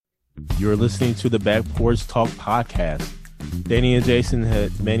You're listening to the Back Porch Talk podcast. Danny and Jason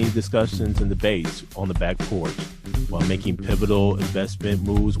had many discussions and debates on the back porch while making pivotal investment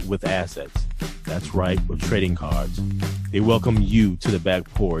moves with assets. That's right, with trading cards. They welcome you to the back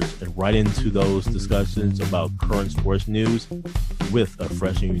porch and right into those discussions about current sports news with a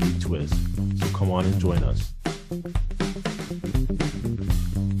fresh and unique twist. So come on and join us.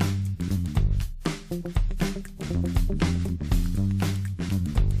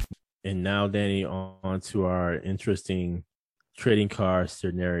 And now, Danny, on to our interesting trading card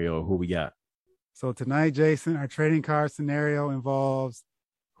scenario. Who we got? So tonight, Jason, our trading card scenario involves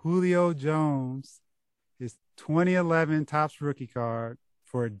Julio Jones, his 2011 Topps rookie card,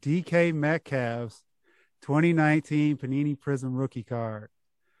 for DK Metcalf's 2019 Panini Prism rookie card.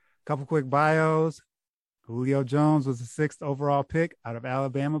 Couple quick bios. Julio Jones was the 6th overall pick out of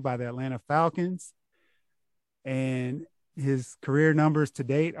Alabama by the Atlanta Falcons. And his career numbers to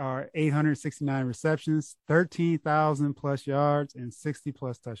date are 869 receptions, 13,000 plus yards, and 60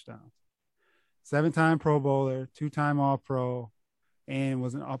 plus touchdowns. 7-time Pro Bowler, 2-time All-Pro, and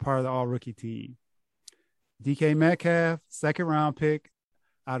was a part of the All-Rookie team. DK Metcalf, 2nd-round pick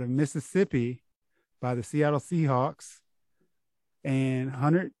out of Mississippi by the Seattle Seahawks, and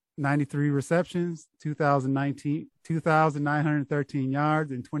 193 receptions, 2,913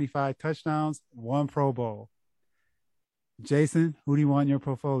 yards, and 25 touchdowns, 1 Pro Bowl. Jason, who do you want in your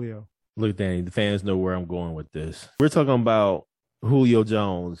portfolio? Look, Danny, the fans know where I'm going with this. We're talking about Julio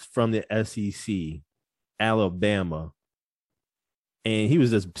Jones from the SEC, Alabama. And he was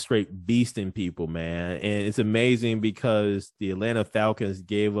just straight beasting people, man. And it's amazing because the Atlanta Falcons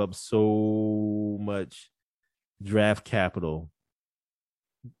gave up so much draft capital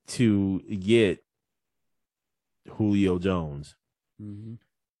to get Julio Jones. Mm-hmm.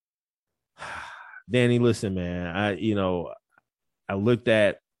 Danny, listen, man. I looked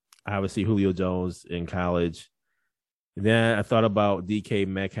at obviously Julio Jones in college. And then I thought about DK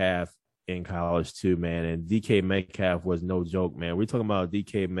Metcalf in college too, man. And DK Metcalf was no joke, man. We're talking about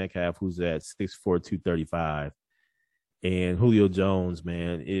DK Metcalf, who's at 6'4", 235. And Julio Jones,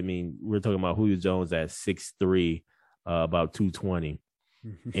 man. I mean, we're talking about Julio Jones at 6'3", about 220.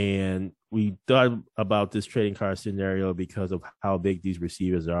 And we thought about this trading card scenario because of how big these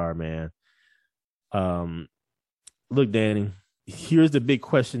receivers are, man. Look, Danny, here's the big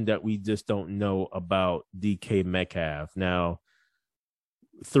question that we just don't know about DK Metcalf. Now,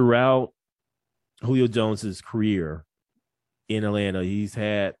 throughout Julio Jones's career in Atlanta, he's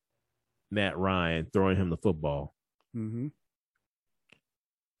had Matt Ryan throwing him the football. Mm-hmm.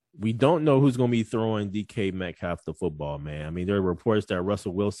 We don't know who's going to be throwing DK Metcalf the football, man. I mean, there are reports that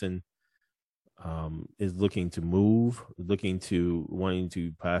Russell Wilson is looking to move, wanting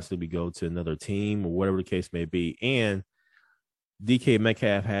to possibly go to another team or whatever the case may be. And DK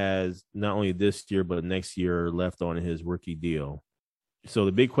Metcalf has not only this year, but next year left on his rookie deal. So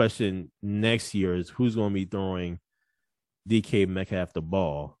the big question next year is who's going to be throwing DK Metcalf the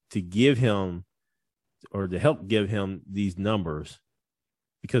ball to give him or to help give him these numbers.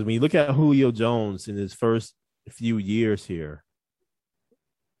 Because when you look at Julio Jones in his first few years here,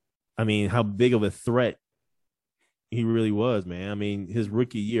 I mean, how big of a threat he really was, man. I mean, his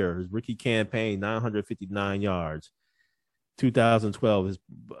rookie campaign, 959 yards. 2012,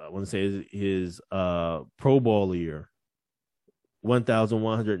 his Pro Bowl year,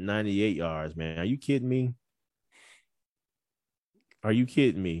 1,198 yards, man. Are you kidding me? Are you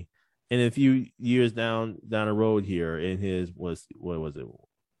kidding me? And a few years down the road here in his,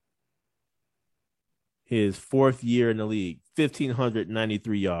 his 4th year in the league,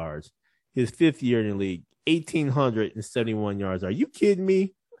 1,593 yards. His 5th year in the league, 1,871 yards. Are you kidding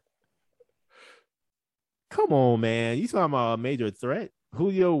me? Come on, man. You talking about a major threat?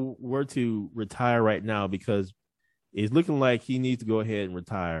 Julio were to retire right now because it's looking like he needs to go ahead and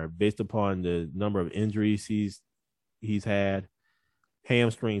retire based upon the number of injuries he's had,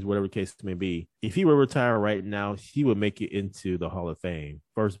 hamstrings, whatever the case may be. If he were to retire right now, he would make it into the Hall of Fame,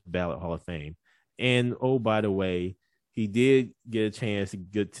 first ballot Hall of Fame. And, oh, by the way, he did get a chance to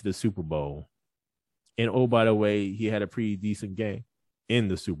get to the Super Bowl. And, oh, by the way, he had a pretty decent game in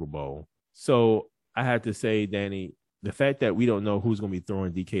the Super Bowl. So I have to say, Danny, the fact that we don't know who's going to be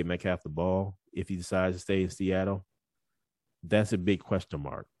throwing DK Metcalf the ball if he decides to stay in Seattle, that's a big question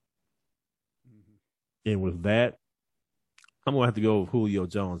mark. Mm-hmm. And with that, I'm going to have to go with Julio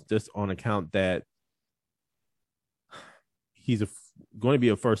Jones just on account that he's going to be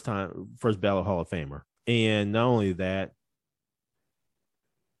a first ballot Hall of Famer. And not only that,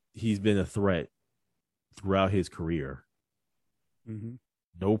 he's been a threat throughout his career. Mm-hmm.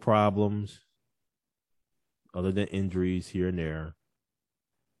 No problems other than injuries here and there.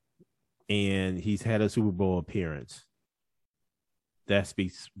 and he's had a Super Bowl appearance. That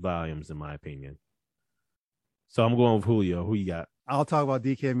speaks volumes, in my opinion. So I'm going with Julio. Who you got? I'll talk about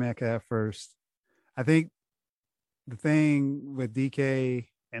DK Metcalf first. I think the thing with DK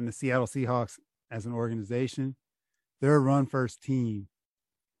and the Seattle Seahawks as an organization, they're a run first team.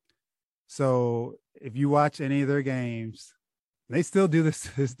 So if you watch any of their games, they still do this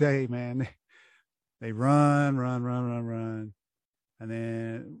to this day, man. They run. And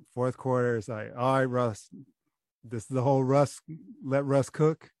then fourth quarter, it's like, all right, Russ, this is the whole Russ, let Russ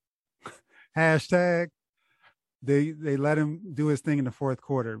cook hashtag. They let him do his thing in the fourth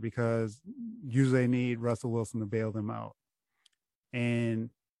quarter because usually they need Russell Wilson to bail them out.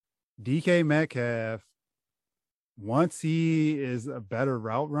 And DK Metcalf, once he is a better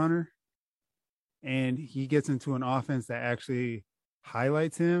route runner and he gets into an offense that actually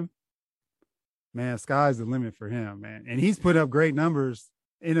highlights him, man, sky's the limit for him, man. And he's put up great numbers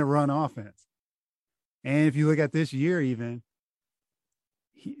in a run offense. And if you look at this year, even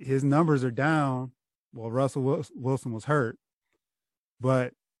his numbers are down. Well, Russell Wilson was hurt,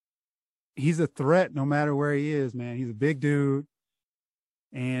 but he's a threat no matter where he is, man. He's a big dude.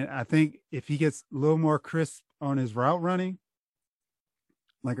 And I think if he gets a little more crisp on his route running,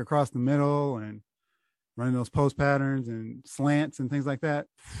 like across the middle and running those post patterns and slants and things like that,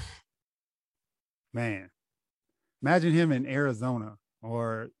 man, imagine him in Arizona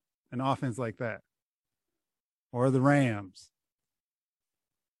or an offense like that, or the Rams.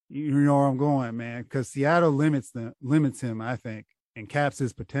 You know where I'm going, man, because Seattle limits him, I think, and caps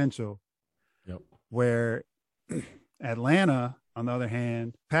his potential. Yep. Where Atlanta, on the other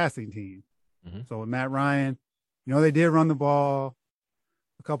hand, passing team. Mm-hmm. So with Matt Ryan, they did run the ball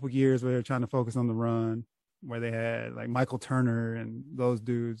a couple of years where they were trying to focus on the run, where they had like Michael Turner and those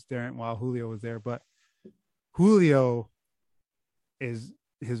dudes there while Julio was there. But Julio is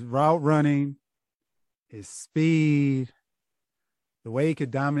his route running, his speed, the way he could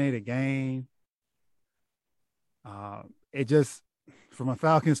dominate a game. It just, from a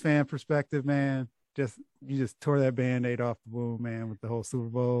Falcons fan perspective, man, you just tore that Band-Aid off the wound, man, with the whole Super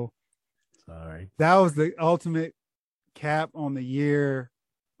Bowl. Sorry. That was the ultimate cap on the year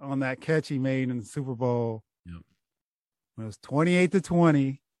on that catch he made in the Super Bowl. Yep. It was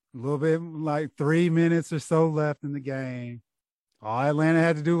 28-20, a little bit like 3 minutes or so left in the game. All Atlanta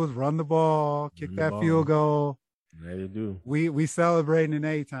had to do was run the ball, kick that field goal. Yeah, they do. We celebrating in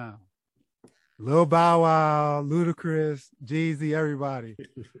A-Town. Lil Bow Wow, Ludacris, Jeezy, everybody.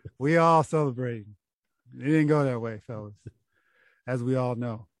 We all celebrating. It didn't go that way, fellas, as we all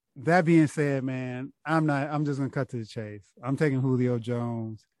know. That being said, man, I'm just gonna cut to the chase. I'm taking Julio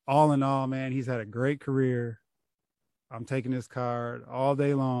Jones. All in all, man, he's had a great career. I'm taking this card all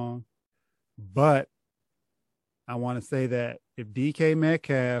day long. But I want to say that if DK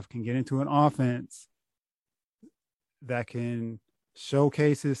Metcalf can get into an offense that can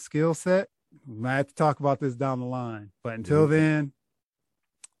showcase his skill set, we might have to talk about this down the line. But until then,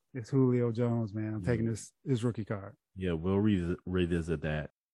 it's Julio Jones, man. I'm taking his rookie card. Yeah, we'll revisit that.